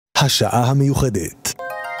השעה המיוחדת.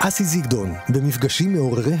 אסי זגדון במפגשים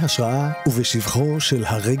מעוררי השראה ובשבחו של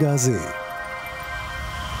הרגע הזה.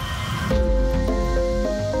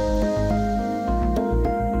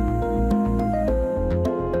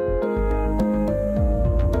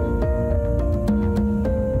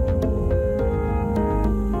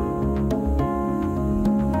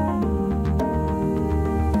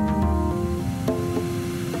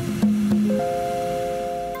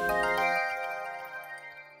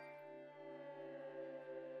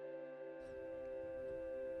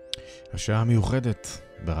 השעה המיוחדת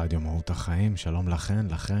ברדיו מהות החיים, שלום לכם.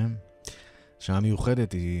 השעה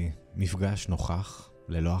המיוחדת היא מפגש נוכח,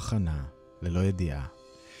 ללא הכנה, ללא ידיעה.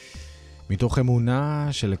 מתוך אמונה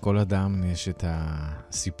שלכל אדם יש את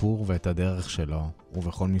הסיפור ואת הדרך שלו,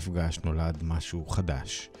 ובכל מפגש נולד משהו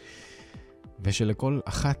חדש. ושלכל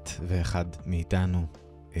אחת ואחד מאיתנו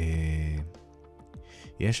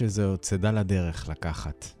יש איזו צדה לדרך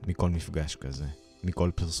לקחת מכל מפגש כזה,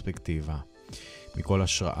 מכל פרספקטיבה, מכל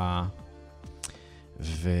השראה.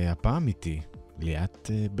 והפעם איתי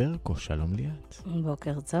ליאת ברקו. שלום ליאת.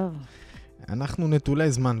 בוקר טוב. אנחנו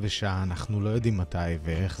נטולי זמן ושעה, אנחנו לא יודעים מתי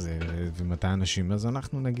ואיך זה ומתי אנשים, אז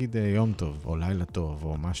אנחנו נגיד יום טוב או לילה טוב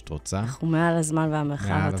או מה שאת רוצה. אנחנו מעל הזמן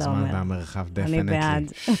והמרחב, אתה אומר. מעל הזמן והמרחב, אני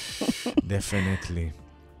בעד. דפנטלי.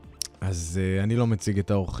 אז אני לא מציג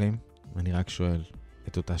את האורחים, אני רק שואל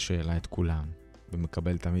את אותה שאלה את כולם,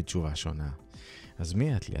 ומקבל תמיד תשובה שונה. אז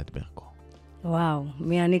מי את ליאת ברקו? וואו,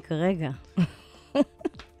 מי אני כרגע?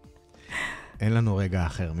 אין לנו רגע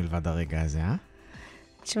אחר מלבד הרגע הזה, אה?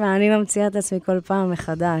 תשמע, אני ממציאה את עצמי כל פעם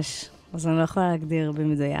מחדש, אז אני לא יכולה להגדיר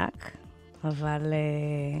במדויק, אבל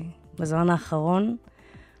בזמן האחרון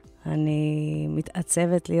אני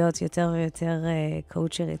מתעצבת להיות יותר ויותר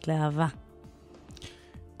קואוצ'רית לאהבה.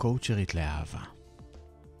 קואוצ'רית לאהבה.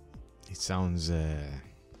 It sounds...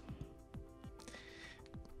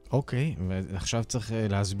 אוקיי, ועכשיו צריך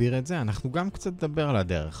להסביר את זה. אנחנו גם קצת נדבר על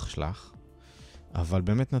הדרך שלך, אבל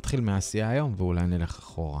באמת נתחיל מהעשייה היום, ואולי נלך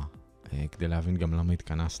אחורה, כדי להבין גם למה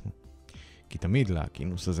התכנסנו. כי תמיד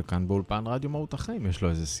לכינוס הזה כאן באולפן רדיו מהות החיים, יש לו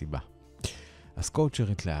איזו סיבה. אז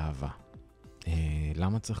קואוצ'רית לאהבה.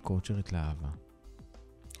 למה צריך קואוצ'רית לאהבה?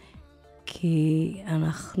 כי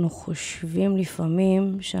אנחנו חושבים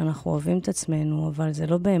לפעמים שאנחנו אוהבים את עצמנו, אבל זה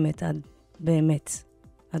לא באמת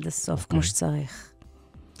עד הסוף כמו שצריך.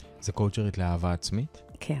 זה קואוצ'רית לאהבה עצמית?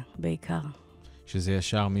 כן, בעיקר. שזה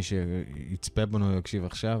ישר מי שיצפה בנו יקשיב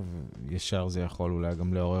עכשיו, ישר זה יכול אולי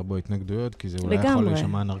גם לעורר בו התנגדויות, כי זה אולי יכול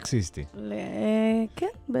להישמע נרקסיסטי. כן,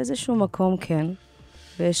 באיזשהו מקום כן.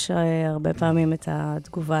 ויש הרבה פעמים את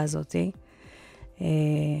התגובה הזאת.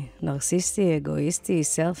 נרקסיסטי, אגואיסטי,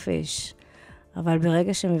 סלפיש. אבל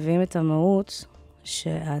ברגע שמביאים את המהות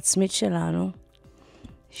העצמית שלנו,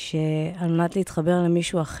 שעל מנת להתחבר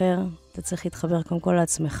למישהו אחר, אתה צריך להתחבר קודם כל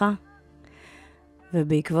לעצמך,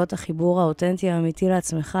 ובעקבות החיבור האותנטי האמיתי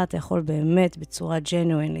לעצמך, אתה יכול באמת בצורה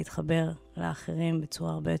ג'נואין להתחבר לאחרים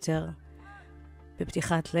בצורה הרבה יותר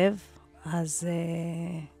בפתיחת לב, אז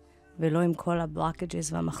ולא עם כל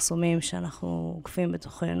הבלוקג'ס והמחסומים שאנחנו עוקפים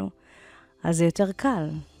בתוכנו, אז זה יותר קל.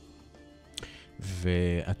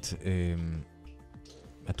 ואת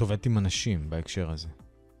עובדת עם אנשים בהקשר הזה?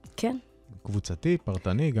 כן. קבוצתי,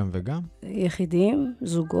 פרטני, גם וגם? יחידים,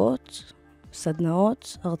 זוגות,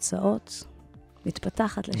 סדנאות, הרצאות,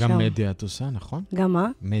 מתפתחת לשם. גם מדיה את עושה, נכון? גם מה?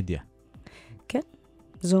 מדיה. כן,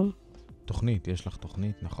 זום. תוכנית, יש לך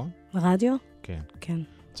תוכנית, נכון? רדיו? כן. כן.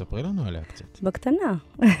 תספרי לנו עליה קצת. בקטנה.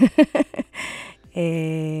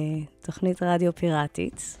 תוכנית רדיו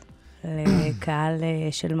פיראטית, לקהל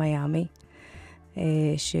של מיאמי,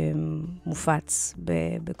 שמופץ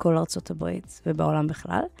בכל ארצות הברית ובעולם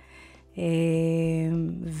בכלל.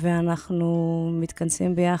 ואנחנו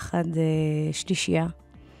מתכנסים ביחד שלישייה,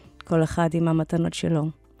 כל אחד עם המתנות שלו.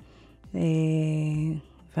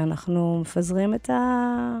 ואנחנו מפזרים את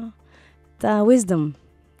ה-wisdom,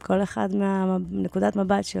 כל אחד מהנקודת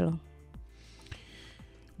מבט שלו.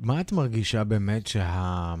 מה את מרגישה באמת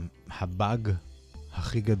שהבאג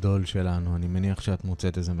הכי גדול שלנו, אני מניח שאת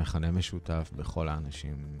מוצאת איזה מכנה משותף בכל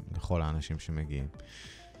האנשים שמגיעים.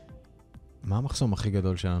 מה המחסום הכי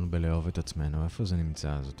גדול שלנו בלאהוב את עצמנו? איפה זה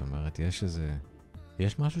נמצא? זאת אומרת,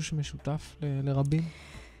 יש משהו שמשותף לרבים?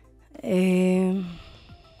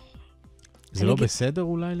 זה לא בסדר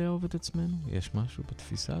אולי לאהוב את עצמנו? יש משהו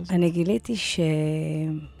בתפיסה הזאת? אני גיליתי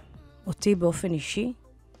שאותי באופן אישי,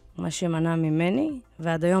 מה שמנע ממני,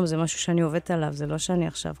 ועד היום זה משהו שאני עובדת עליו, זה לא שאני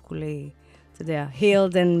עכשיו כולי, אתה יודע,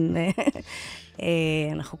 healed and...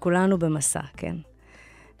 אנחנו כולנו במסע, כן?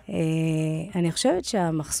 אני חושבת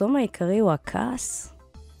שהמחסום העיקרי הוא הכעס,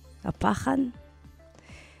 הפחד,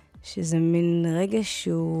 שזה מין רגש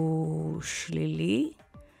שהוא שלילי,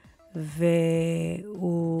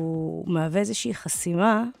 והוא מהווה איזושהי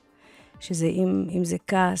חסימה, שזה אם זה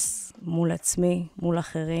כעס מול עצמי, מול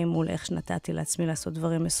אחרים, מול איך שנתתי לעצמי לעשות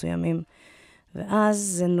דברים מסוימים.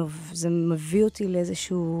 ואז זה מביא אותי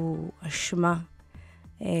לאיזשהו אשמה,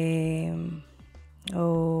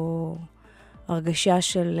 או הרגשה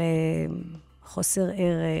של חוסר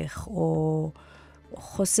ערך, או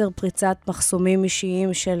חוסר פריצת מחסומים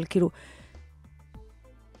אישיים של כאילו,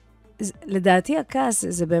 לדעתי הכעס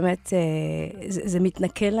זה באמת, זה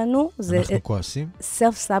מתנקל לנו. אנחנו כועסים?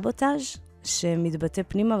 self-sabotage שמתבטא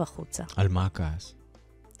פנימה וחוצה. על מה הכעס?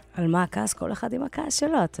 על מה הכעס? כל אחד עם הכעס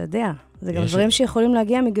שלו, אתה יודע. זה גם דברים שיכולים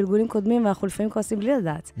להגיע מגלגולים קודמים, ואנחנו לפעמים כועסים בלי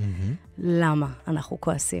לדעת. למה אנחנו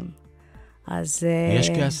כועסים? אז יש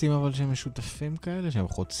כעסים אבל שהם משותפים כאלה, שהם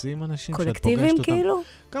חוצים אנשים, קולקטיביים כאילו?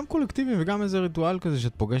 גם קולקטיביים וגם איזה ריטואל כזה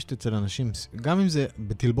שאת פוגשת אצל אנשים, גם אם זה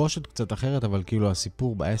בתלבושת קצת אחרת, אבל כאילו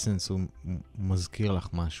הסיפור באסנס הוא מזכיר לך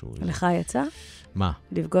משהו. לך יצא? מה?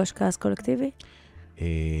 לפגוש כעס קולקטיבי?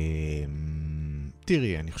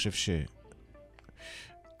 תראי, אני חושב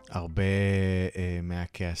הרבה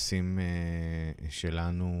מהכעסים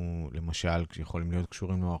שלנו, למשל, כשיכולים להיות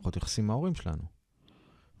קשורים למערכות יחסים מההורים שלנו.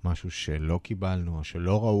 משהו שלא קיבלנו, או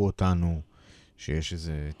שלא ראו אותנו, שיש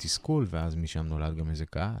איזה תסכול, ואז משם נולד גם איזה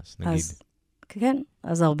כעס, נגיד. כן,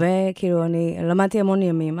 אז הרבה, כאילו, אני למדתי המון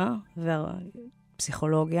ימימה,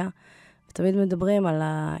 ופסיכולוגיה, ותמיד מדברים על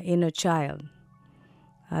ה-inner child.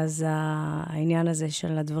 אז העניין הזה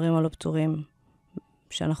של הדברים הלא פתורים,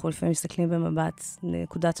 שאנחנו לפעמים מסתכלים במבט,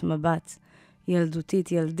 נקודת מבט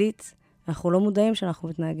ילדותית, ילדית, אנחנו לא מודעים שאנחנו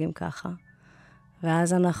מתנהגים ככה.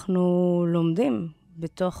 ואז אנחנו לומדים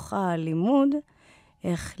בתוך הלימוד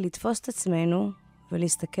איך לתפוס את עצמנו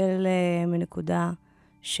ולהסתכל מנקודה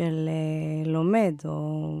של לומד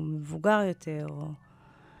או מבוגר יותר, או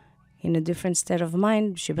in a different state of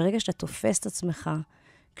mind, שברגע שאתה תופס את עצמך,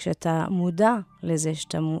 כשאתה מודע לזה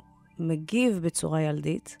שאתה מגיב בצורה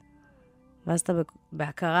ילדית, ואז אתה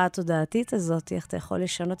בהכרה התודעתית הזאת, איך אתה יכול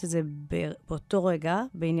לשנות את זה באותו רגע,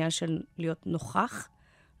 בעניין של להיות נוכח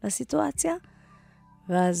לסיטואציה,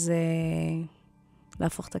 ואז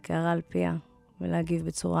להפוך את הקערה על פיה, ולהגיב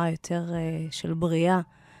בצורה יותר של בריאה,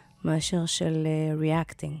 מאשר של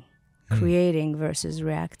reacting, creating versus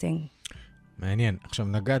reacting. מעניין. עכשיו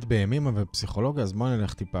נגעת בימימה ופסיכולוגיה, אז בוא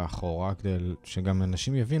נלך טיפה אחורה, כדי שגם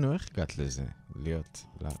אנשים יבינו איך הגעת לזה,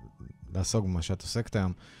 לעסוק במה שאת עוסקת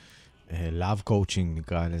היום. love coaching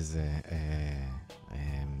נקרא לזה.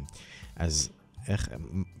 אז איך,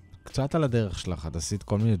 קצת על הדרך שלך, את עשית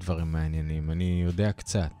כל מיני דברים מעניינים, אני יודע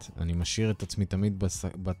קצת, אני משאיר את עצמי תמיד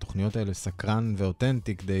בתוכניות האלה סקרן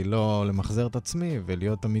ואותנטי, כדי לא למחזר את עצמי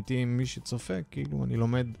ולהיות אמיתי עם מי שצופה, כאילו אני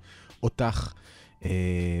לומד אותך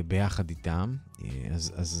ביחד איתם,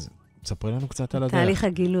 אז תספרי לנו קצת על הדרך. תהליך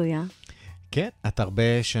הגילוי, כן, את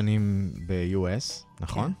הרבה שנים ב-US,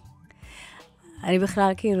 נכון? כן. אני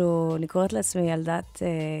בכלל כאילו, אני קוראת לעצמי ילדת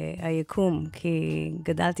היקום, כי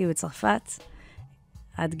גדלתי בצרפת,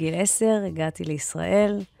 עד גיל 10, הגעתי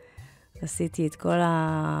לישראל, עשיתי את כל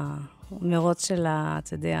המרוץ של,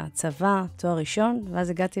 אתה יודע, צבא, תואר ראשון, ואז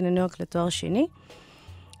הגעתי לניו יורק לתואר שני,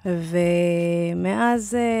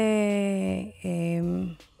 ומאז,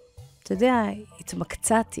 אתה יודע,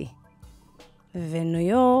 התמקצעתי. וניו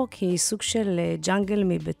יורק היא סוג של ג'אנגל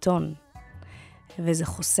מבטון, וזה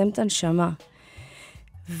חוסם את הנשמה.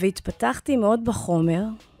 והתפתחתי מאוד בחומר,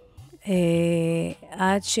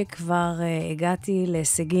 עד שכבר הגעתי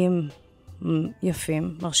להישגים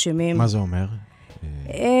יפים, מרשימים. מה זה אומר?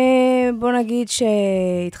 בוא נגיד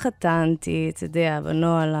שהתחתנתי, אתה יודע,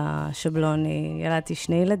 בנועל השבלוני, ילדתי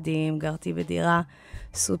 2 ילדים, גרתי בדירה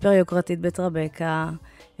סופר יוקרתית בטרבקה,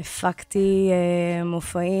 הפקתי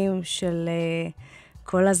מופעים של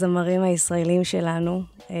כל הזמרים הישראלים שלנו,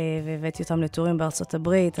 והבאתי אותם לטורים בארצות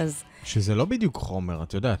הברית, אז... שזה לא בדיוק חומר,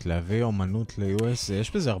 את יודעת, להביא אומנות ל-US,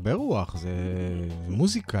 יש בזה הרבה רוח, זה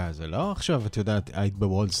מוזיקה, זה לא עכשיו, את יודעת, היית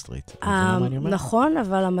בוול סטריט. נכון,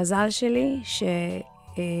 אבל המזל שלי,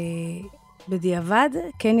 שבדיעבד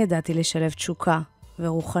כן ידעתי לשלב תשוקה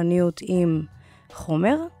ורוחניות עם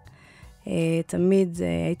חומר, תמיד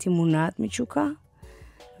הייתי מונעת מתשוקה,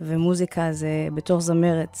 ומוזיקה זה בתור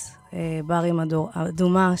זמרת, בר עם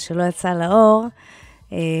אדומה שלא יצא לאור,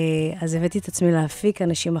 אז הבאתי את עצמי להפיק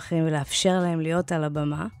אנשים אחרים ולאפשר להם להיות על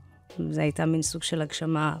הבמה. זו הייתה מין סוג של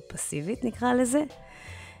הגשמה פסיבית, נקרא לזה.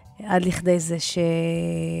 עד לכדי זה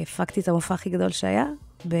שהפקתי את המופע הכי גדול שהיה,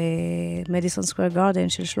 במדיסון סקוואר גארדן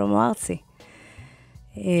של שלמה ארצי.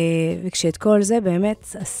 וכשאת כל זה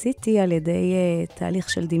באמת עשיתי על ידי תהליך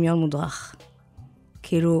של דמיון מודרך.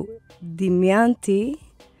 כאילו, דמיינתי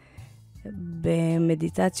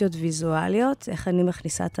במדיטציות ויזואליות, איך אני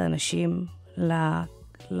מכניסה את האנשים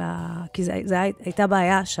כי הייתה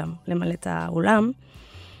בעיה שם למלא את האולם,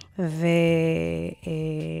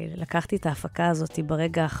 ולקחתי את ההפקה הזאת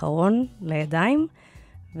ברגע האחרון לידיים,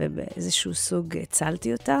 ובאיזשהו סוג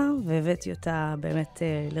הצלתי אותה, והבאתי אותה באמת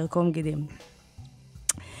לרקום גידים.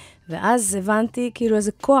 ואז הבנתי כאילו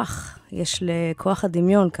איזה כוח יש לכוח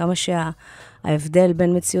הדמיון, כמה שההבדל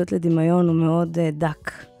בין מציאות לדמיון הוא מאוד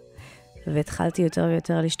דק. והתחלתי יותר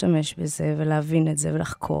ויותר להשתמש בזה, ולהבין את זה,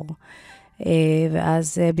 ולחקור.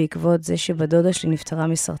 ואז בעקבות זה שבדודה שלי נפטרה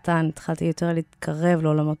מסרטן, התחלתי יותר להתקרב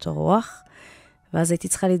לעולמות הרוח, ואז הייתי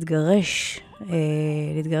צריכה להתגרש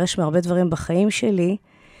מהרבה דברים בחיים שלי,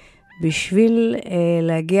 בשביל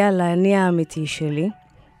להגיע לאני האמיתי שלי.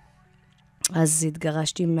 אז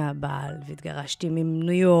התגרשתי מהבעל, והתגרשתי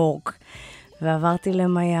מניו יורק, ועברתי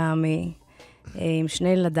למיימי עם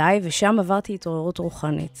 2 ילדיי, ושם עברתי התעוררות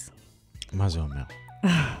רוחנית. מה זה אומר?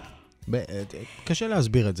 קשה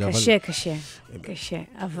להסביר את זה, אבל... קשה,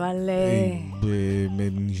 אבל...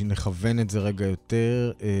 נכוון את זה רגע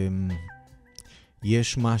יותר.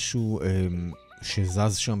 יש משהו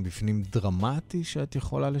שזז שם בפנים דרמטי שאת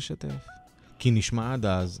יכולה לשתף? כי נשמע עד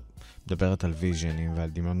אז, מדברת על ויז'נים ועל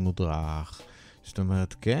דמיון מודרך, זאת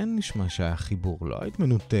אומרת, כן נשמע שהיה חיבור, לא היית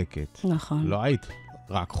מנותקת. נכון. לא היית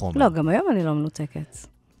רק חומר. לא, גם היום אני לא מנותקת.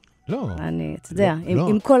 לא. אתה יודע,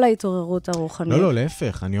 עם כל ההתעוררות הרוחנית. לא,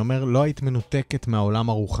 להפך. אני אומר, לא היית מנותקת מהעולם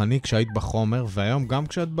הרוחני כשהיית בחומר, והיום גם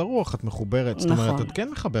כשאת ברוח את מחוברת. זאת אומרת, את כן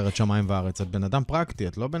מחברת שמיים וארץ, את בן אדם פרקטי,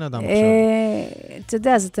 את לא בן אדם עכשיו. אתה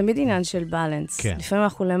יודע, זה תמיד עניין של בלנס. כן. לפעמים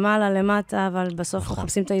אנחנו למעלה, למטה, אבל בסוף אנחנו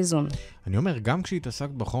מחפשים את האיזון. אני אומר, גם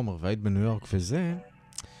כשהתעסקת בחומר והיית בניו יורק וזה,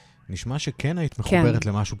 נשמע שכן היית מחוברת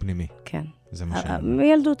למשהו פנימי. כן. זה מה שאני...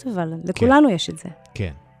 מילדות אבל, לכולנו יש את זה.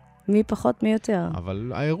 כן. מי פחות, מי יותר.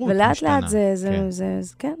 אבל העירות ולאט משתנה. לאט זה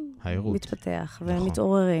כן, מתפתח,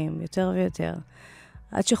 ומתעוררים יותר ויותר.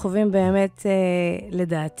 עד שחווים באמת,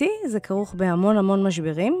 לדעתי, זה כרוך בהמון המון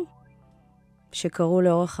משברים, שקרו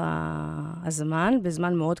לאורך הזמן,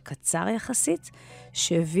 בזמן מאוד קצר יחסית,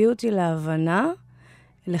 שהביאו אותי להבנה,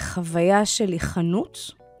 לחוויה של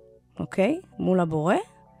היכנות, אוקיי? מול הבורא.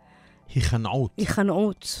 היכנעות.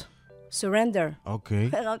 היכנעות. surrender. אוקיי.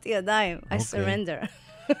 הרמתי ידיים. I surrender.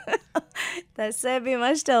 תעשה בי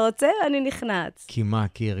מה שאתה רוצה, ואני נכנעת. כי מה?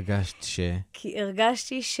 כי הרגשת כי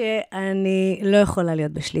הרגשתי שאני לא יכולה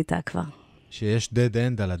להיות בשליטה כבר. שיש dead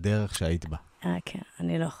end על הדרך שהיית בה. כן,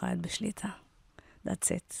 אני לא יכולה להיות בשליטה. That's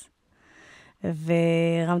it.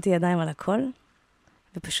 והרמתי ידיים על הכל,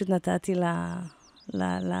 ופשוט נתתי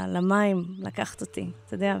למים לקחת אותי.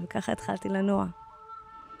 אתה יודע, וככה התחלתי לנוע.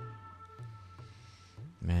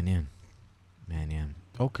 מעניין.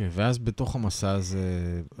 אוקיי, ואז בתוך המסע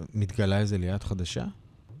הזה מתגלה איזה ליאת חדשה?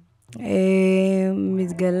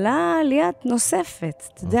 מתגלה ליאת נוספת,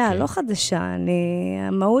 אתה יודע, לא חדשה.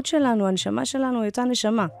 המהות שלנו, הנשמה שלנו, היא אותה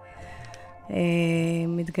נשמה.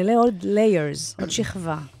 מתגלה עוד layers, עוד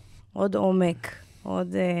שכבה, עוד עומק,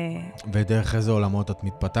 עוד... ודרך איזה עולמות את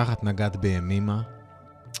מתפתחת? נגעת בימימה?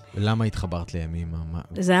 למה התחברת לימימה?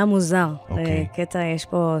 זה היה מוזר. קטע, יש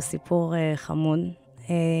פה סיפור חמוד.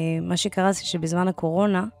 מה שקרה זה שבזמן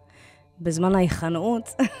הקורונה, בזמן ההיכנעות,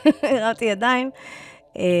 הרמתי ידיים,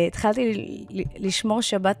 התחלתי לשמור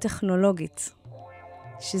שבת טכנולוגית.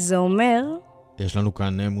 שזה אומר... יש לנו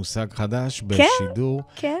כאן מושג חדש בשידור,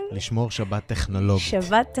 לשמור שבת טכנולוגית.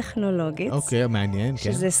 שבת טכנולוגית. אוקיי, מעניין,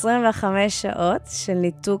 כן. שזה 25 שעות של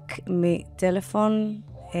ניתוק מטלפון,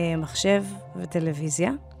 מחשב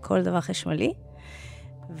וטלוויזיה, כל דבר חשמלי,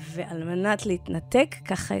 ועל מנת להתנתק,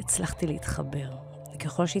 ככה הצלחתי להתחבר.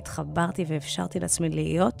 ככל שהתחברתי ואפשרתי לעצמי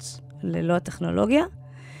להיות ללא הטכנולוגיה,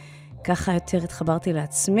 ככה יותר התחברתי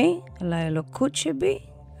לעצמי, לאלוקות שבי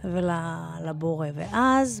ולבורא.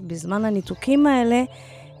 ואז, בזמן הניתוקים האלה,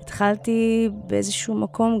 התחלתי באיזשהו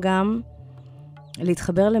מקום גם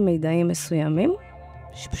להתחבר למידעים מסוימים,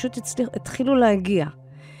 שפשוט התחילו להגיע.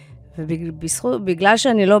 ובגלל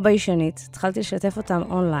שאני לא ביישנית, התחלתי לשתף אותם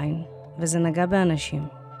אונליין, וזה נגע באנשים.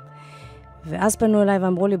 ואז פנו אליי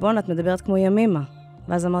ואמרו לי, בואו, את מדברת כמו ימימה.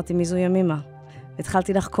 ואז אמרתי, מי זו ימימה?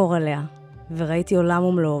 והתחלתי לחקור עליה, וראיתי עולם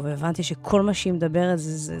ומלואו, והבנתי שכל מה שהיא מדברת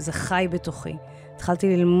זה חי בתוכי.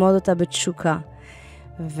 התחלתי ללמוד אותה בתשוקה,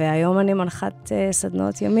 והיום אני מנחת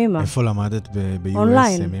סדנות ימימה. איפה למדת ב-US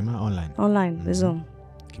ימימה? אונליין. אונליין, בזום.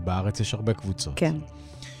 כי בארץ יש הרבה קבוצות. כן.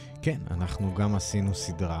 כן, אנחנו גם עשינו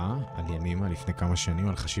סדרה על ימימה לפני כמה שנים,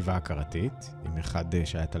 על חשיבה הכרתית, עם אחד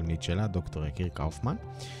שהיה תלמיד שלה, דוקטור יקיר קאופמן.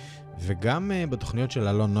 וגם בתוכניות של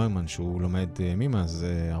אלון נוימן, שהוא לומד ימימה, אז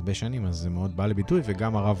הרבה שנים, אז זה מאוד בא לביטוי,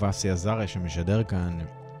 וגם הרב אסי עזריה שמשדר כאן,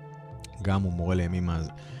 גם הוא מורה לימימה. אז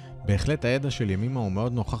בהחלט הידע של ימימה הוא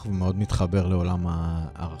מאוד נוכח ומאוד מתחבר לעולם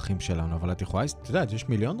הערכים שלנו, אבל את יכולה, אתה יודעת, יש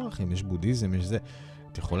מיליון דרכים, יש בודהיזם, יש זה.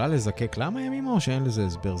 את יכולה לזקק למה ימים או שאין לזה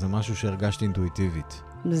הסבר? זה משהו שהרגשתי אינטואיטיבית.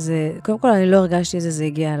 קודם כל, אני לא הרגשתי את זה, זה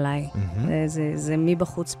הגיע אליי. זה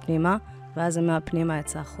מבחוץ פנימה, ואז זה מהפנימה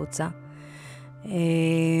יצא החוצה.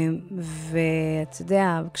 ואתה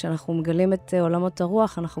יודע, כשאנחנו מגלים את עולמות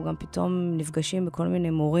הרוח, אנחנו גם פתאום נפגשים בכל מיני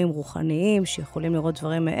מורים רוחניים, שיכולים לראות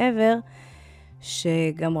דברים מעבר,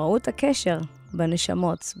 שגם ראו את הקשר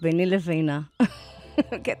בנשמות, ביני לבינה.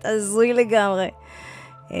 קטע הזוי לגמרי.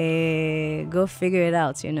 Go figure it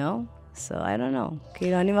out, you know? So I don't know.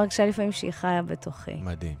 כאילו, אני מרגישה לפעמים שהיא חיה בתוכי.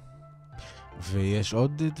 מדהים. ויש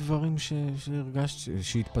עוד דברים שהרגשת,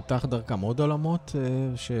 שהתפתח דרכם, עוד עולמות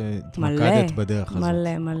שהתמקדת בדרך הזאת?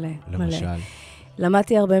 מלא. למשל?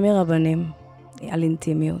 למדתי הרבה מרבנים על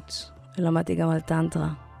אינטימיות. למדתי גם על טנטרה,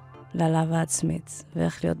 על אהבה עצמית,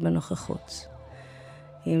 ואיך להיות בנוכחות.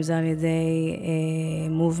 אם זה על ידי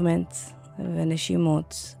מובמנט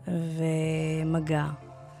ונשימות ומגע.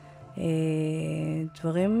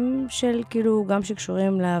 דברים של כאילו גם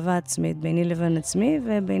שקשורים לאהבה עצמית, ביני לבין עצמי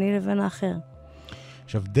וביני לבין האחר.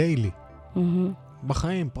 עכשיו, דיילי,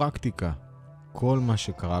 בחיים, פרקטיקה, כל מה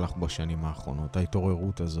שקרה לך בשנים האחרונות,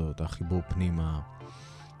 ההתעוררות הזאת, החיבור פנימה,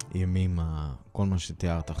 ימימה, כל מה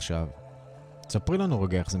שתיארת עכשיו, תספרי לנו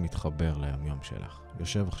רגע איך זה מתחבר ליום שלך.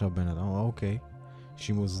 יושב עכשיו בן אדם, אוקיי,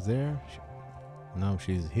 she was there, now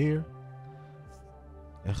she's here.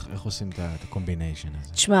 איך עושים את הקומביניישן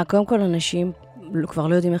הזה? תשמע, קודם כל אנשים כבר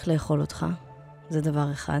לא יודעים איך לאכול אותך. זה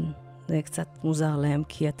דבר אחד. זה קצת מוזר להם,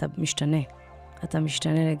 כי אתה משתנה. אתה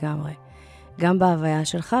משתנה לגמרי. גם בהוויה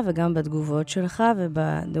שלך וגם בתגובות שלך,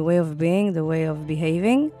 וב-the way of being, the way of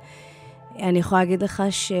behaving. אני יכולה להגיד לך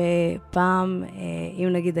שפעם, אם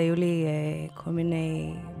נגיד היו לי כל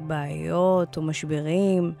מיני בעיות או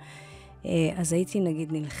משברים, אז הייתי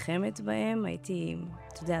נגיד נלחמת בהם, הייתי,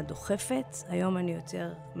 אתה יודע, דוחפת. היום אני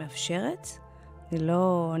יותר מאפשרת.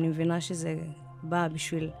 אני מבינה שזה בא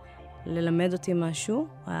בשביל ללמד אותי משהו.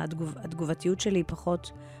 התגובתיות שלי היא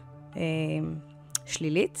פחות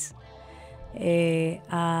שלילית.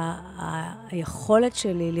 היכולת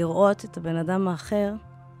שלי לראות את הבן אדם האחר,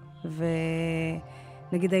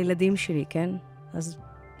 ונגיד הילדים שלי, כן? אז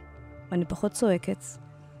אני פחות צועקת,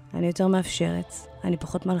 אני יותר מאפשרת, אני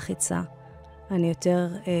פחות מלחיצה, אני יותר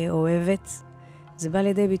אוהבת. זה בא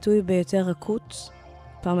לידי ביטוי ביותר רכות.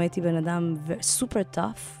 פעם הייתי בן אדם סופר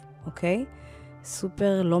טאף, אוקיי?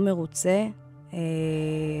 סופר לא מרוצה,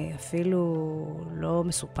 אפילו לא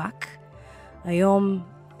מסופק. היום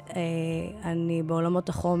אני בעולמות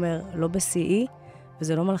החומר לא בשיאי,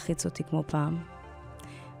 וזה לא מלחיץ אותי כמו פעם.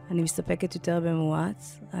 אני מסתפקת יותר במועט,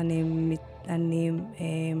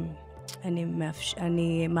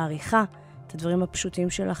 אני מעריכה את הדברים הפשוטים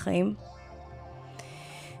של החיים,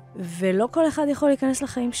 ולא כל אחד יכול להיכנס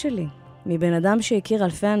לחיים שלי. מבן אדם שהכיר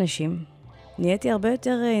אלפי אנשים, נהייתי הרבה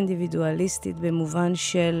יותר אינדיבידואליסטית במובן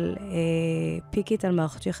של פיקית על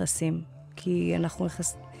מערכות יחסים, כי אנחנו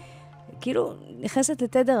נכנסת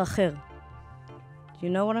לתדר אחר. You know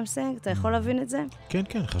what I'm saying? אתה יכול להבין את זה? כן,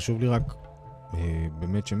 כן, חשוב לי רק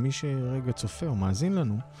באמת שמי שרגע צופה או מאזין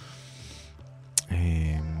לנו,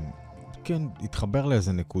 כן, התחבר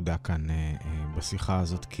לאיזה נקודה כאן בשיחה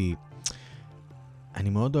הזאת, כי אני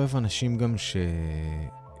מאוד אוהב אנשים גם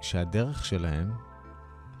שהדרך שלהם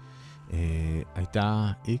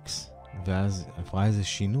הייתה X, ואז עברה איזה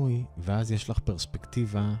שינוי, ואז יש לך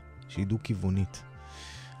פרספקטיבה שהיא דו-כיוונית.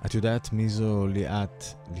 את יודעת מי זו ליאת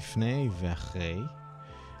לפני ואחרי,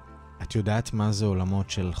 את יודעת מה זה עולמות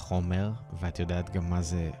של חומר, ואת יודעת גם מה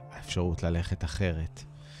זה האפשרות ללכת אחרת,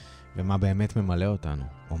 ומה באמת ממלא אותנו,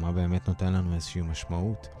 או מה באמת נותן לנו איזושהי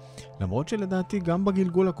משמעות. למרות שלדעתי, גם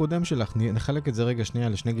בגלגול הקודם שלך, נחלק את זה רגע שנייה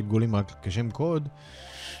לשני גלגולים רק כשם קוד,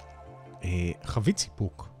 חווית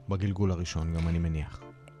סיפוק בגלגול הראשון, גם אני מניח.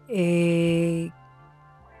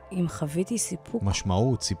 אם חוויתי סיפוק...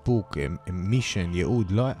 משמעות, סיפוק, מישן,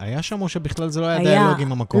 ייעוד, לא, היה שם או שבכלל זה לא היה דיאלוג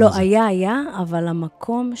עם המקום הזה? לא, היה, אבל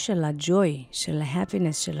המקום של הג'וי, של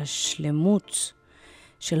ההפינס, של השלמות,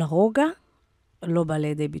 של הרוגע, לא בא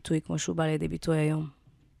לידי ביטוי כמו שהוא בא לידי ביטוי היום.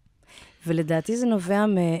 ולדעתי זה נובע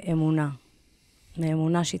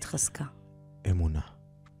מאמונה שהתחזקה.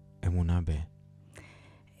 אמונה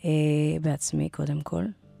בעצמי קודם כל.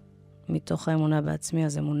 מתוך האמונה בעצמי,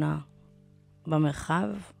 אז אמונה במרחב,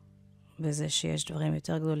 בזה שיש דברים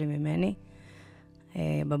יותר גדולים ממני,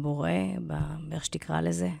 בבורא, באיך שתקרא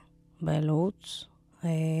לזה, באלוהות,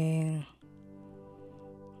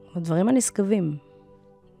 בדברים הנשגבים.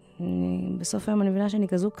 בסוף היום אני מבינה שאני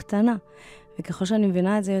כזו קטנה, וככל שאני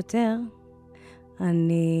מבינה את זה יותר,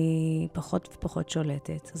 אני פחות ופחות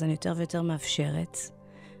שולטת, אז אני יותר ויותר מאפשרת,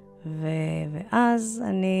 ואז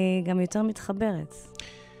אני גם יותר מתחברת.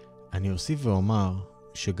 אני אוסיף ואומר,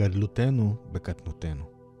 שגדלותנו בקטנותנו.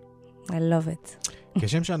 I love it.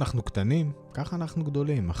 כשם שאנחנו קטנים, ככה אנחנו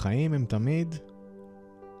גדולים. החיים הם תמיד,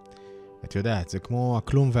 את יודעת, זה כמו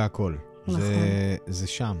הכלום והכל. נכון. זה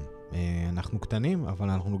שם. אנחנו קטנים, אבל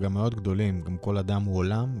אנחנו גם מאוד גדולים. גם כל אדם הוא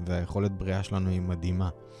עולם, והיכולת בריאה שלנו היא מדהימה.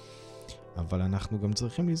 אבל אנחנו גם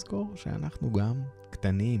צריכים לזכור שאנחנו גם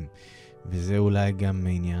קטנים. וזה אולי גם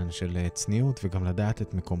עניין של צניעות, וגם לדעת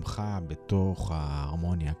את מקומך בתוך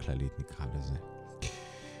ההרמוניה הכללית, נקרא לזה.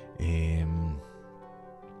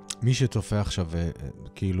 מי שצופה עכשיו,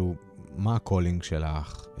 כאילו, מה הקולינג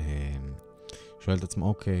שלך? שואל את עצמו,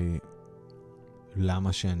 אוקיי,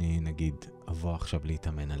 למה שאני, נגיד, אבוא עכשיו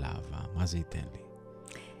להתאמן על אהבה? מה זה ייתן לי?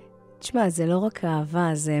 תשמע, זה לא רק אהבה,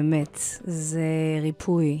 זה אמת. זה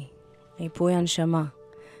ריפוי. ריפוי הנשמה.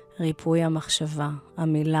 ריפוי המחשבה,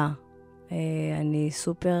 המילה. אני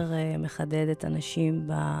סופר מחדדת אנשים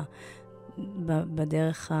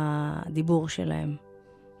בדרך הדיבור שלהם.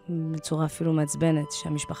 בצורה אפילו מעצבנת,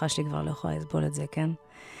 שהמשפחה שלי כבר לא יכולה לסבול את זה, כן?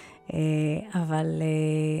 אבל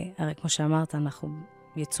הרי כמו שאמרת, אנחנו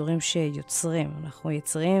יצורים שיוצרים. אנחנו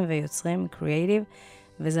יצרים ויוצרים, קריאייטיב,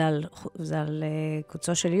 וזה על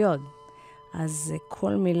קוצו של יוד. אז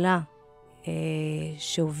כל מילה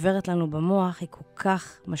שעוברת לנו במוח היא כל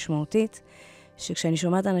כך משמעותית, שכשאני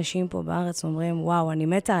שומעת אנשים פה בארץ אומרים, וואו, אני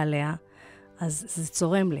מתה עליה, אז זה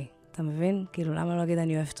צורם לי. אתה מבין? כאילו, למה לא להגיד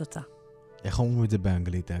אני אוהבת אותה? איך אומרים את זה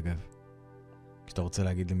באנגלית, אגב? כשאתה רוצה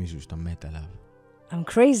להגיד למישהו שאתה מת עליו.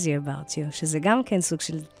 I'm crazy about you, שזה גם כן סוג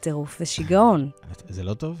של טירוף ושיגעון. זה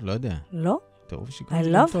לא טוב? לא יודע. לא? טירוף ושיגעון I זה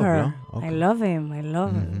גם love טוב, her, לא? I love him, I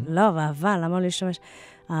love him. לא, אהבה, למה לא להשתמש?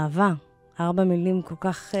 אהבה, 4 מילים כל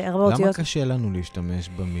כך, 4 אותיות. למה קשה לנו להשתמש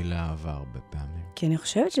במילה אהבה הרבה פעמים? כי אני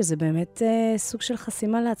חושבת שזה באמת סוג של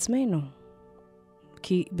חסימה לעצמנו.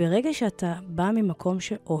 כי ברגע שאתה בא ממקום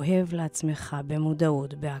שאוהב לעצמך,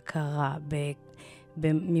 במודעות, בהכרה,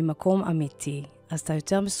 ממקום אמיתי, אז אתה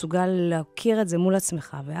יותר מסוגל להכיר את זה מול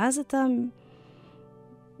עצמך, ואז אתה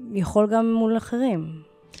יכול גם מול אחרים.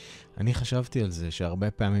 אני חשבתי על זה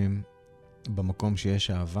שהרבה פעמים במקום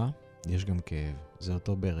שיש אהבה, יש גם כאב. זה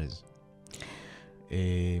אותו ברז.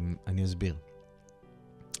 אני אסביר.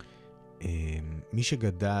 מי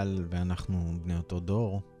שגדל ואנחנו בני אותו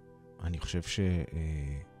דור, אני חושב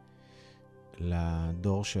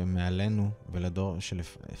שלדור שמעלינו ולדור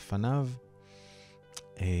שלפניו,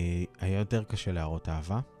 היה יותר קשה להראות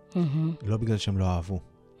אהבה. לא בגלל שהם לא אהבו.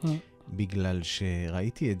 בגלל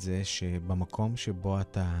שראיתי את זה שבמקום שבו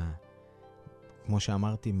אתה, כמו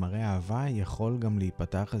שאמרתי, מראה אהבה, יכול גם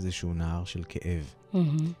להיפתח איזשהו נהר של כאב.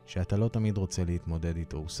 שאתה לא תמיד רוצה להתמודד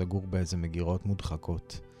איתו. הוא סגור באיזה מגירות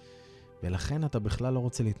מודחקות. ולכן אתה בכלל לא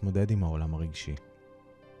רוצה להתמודד עם העולם הרגשי.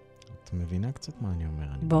 את מבינה קצת מה אני אומר?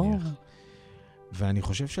 ברור. ואני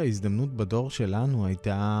חושב שההזדמנות בדור שלנו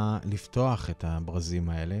הייתה לפתוח את הברזים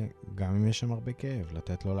האלה, גם אם יש שם הרבה כאב,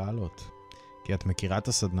 לתת לו לעלות. כי את מכירה את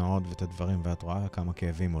הסדנאות ואת הדברים, ואת רואה כמה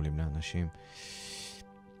כאבים עולים לאנשים.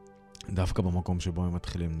 דווקא במקום שבו הם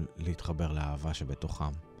מתחילים להתחבר לאהבה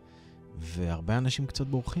שבתוכם. והרבה אנשים קצת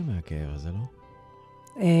בורחים מהכאב הזה, לא?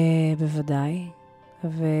 בוודאי.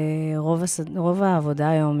 ורוב העבודה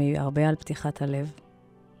היום היא הרבה על פתיחת הלב.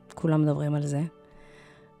 כולם מדברים על זה.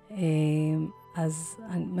 אז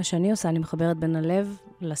מה שאני עושה, אני מחברת בין הלב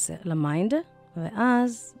למיינד,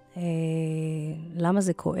 ואז למה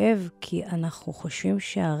זה כואב? כי אנחנו חושבים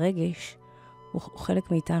שהרגש הוא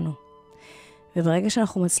חלק מאיתנו. וברגע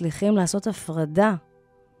שאנחנו מצליחים לעשות הפרדה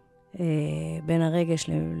בין הרגש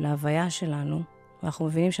להוויה שלנו, ואנחנו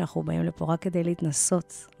מבינים שאנחנו באים לפה רק כדי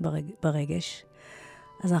להתנסות ברגש,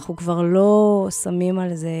 אז אנחנו כבר לא שמים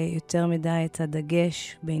על זה יותר מדי את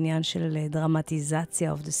הדגש בעניין של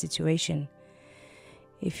דרמטיזציה of the situation.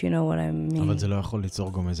 If you know what I mean. אבל זה לא יכול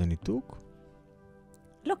ליצור גם איזה ניתוק?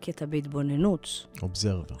 לא, כי אתה בהתבוננות.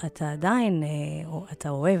 אובזרבר. אתה עדיין, אתה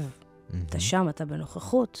אוהב. אתה שם, אתה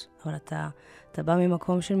בנוכחות, אבל אתה בא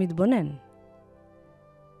ממקום של מתבונן.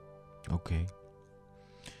 אוקיי.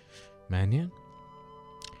 מעניין.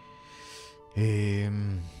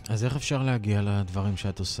 אז איך אפשר להגיע לדברים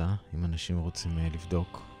שאת עושה, אם אנשים רוצים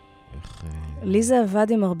לבדוק? לי זה עבד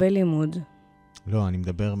עם הרבה לימוד. לא, אני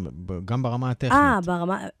מדבר גם ברמה הטכנית.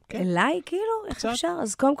 ברמה, אליי כאילו? איך אפשר?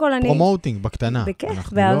 אז קודם כל אני... פרומוטינג, בקטנה.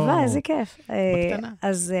 בכיף, באהבה, איזה כיף. בקטנה.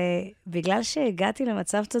 אז בגלל שהגעתי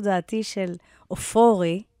למצב תודעתי של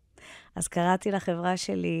אופורי, אז קראתי לחברה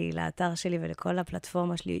שלי, לאתר שלי ולכל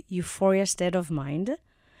הפלטפורמה שלי, Euphoria State of Mind,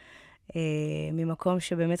 ממקום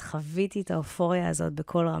שבאמת חוויתי את האופוריה הזאת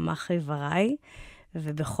בכל רמ"ח איבריי,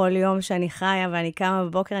 ובכל יום שאני חיה ואני קמה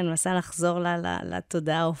בבוקר, אני מנסה לחזור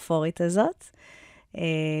לתודעה האופורית הזאת.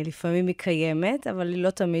 לפעמים היא קיימת, אבל היא לא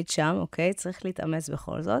תמיד שם, אוקיי? צריך להתאמץ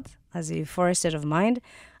בכל זאת. אז היא for a state of mind.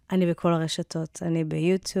 אני בכל הרשתות. אני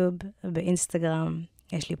ביוטיוב, באינסטגרם,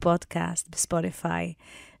 יש לי פודקאסט, בספוטיפיי,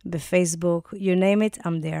 בפייסבוק. You name it,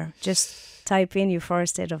 I'm there. Just type in you for a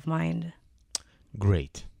state of mind.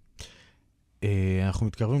 Great. אנחנו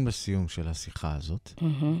מתקרבים לסיום של השיחה הזאת,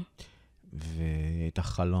 ואת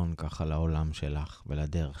החלון ככה לעולם שלך,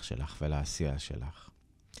 ולדרך שלך, ולעשייה שלך,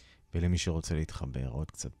 ולמי שרוצה להתחבר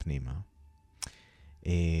עוד קצת פנימה.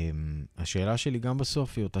 השאלה שלי גם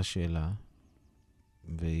בסוף היא אותה שאלה,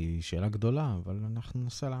 והיא שאלה גדולה, אבל אנחנו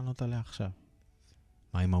ננסה לענות עליה עכשיו.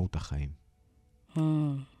 מהי מהות החיים?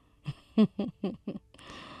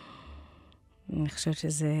 אני חושבת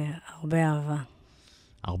שזה הרבה אהבה.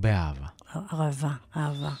 הרבה אהבה.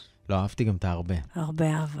 אהבה. לא, אהבתי גם את הרבה.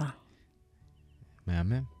 הרבה אהבה.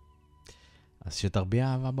 מהמם. אז שתרביע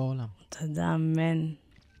אהבה בעולם. תודה, אמן.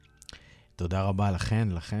 תודה רבה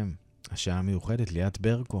לכם. השעה המיוחדת, ליאת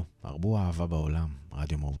ברקו. הרבו אהבה בעולם.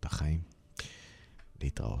 רדיו מהות החיים.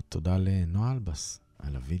 להתראות. תודה לנועה אלבס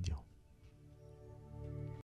על הוידאו.